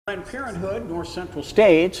Planned Parenthood North Central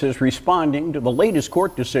States is responding to the latest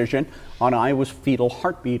court decision on Iowa's fetal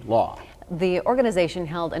heartbeat law. The organization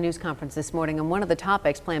held a news conference this morning, and one of the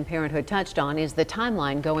topics Planned Parenthood touched on is the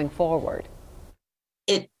timeline going forward.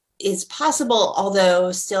 It is possible,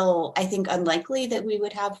 although still I think unlikely, that we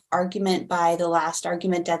would have argument by the last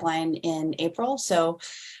argument deadline in April. So,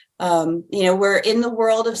 we're in the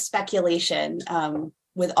world of speculation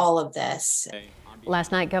with all of this.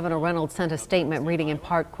 Last night, Governor Reynolds sent a statement reading in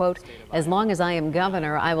part, quote, "As long as I am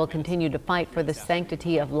governor, I will continue to fight for the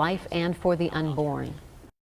sanctity of life and for the unborn."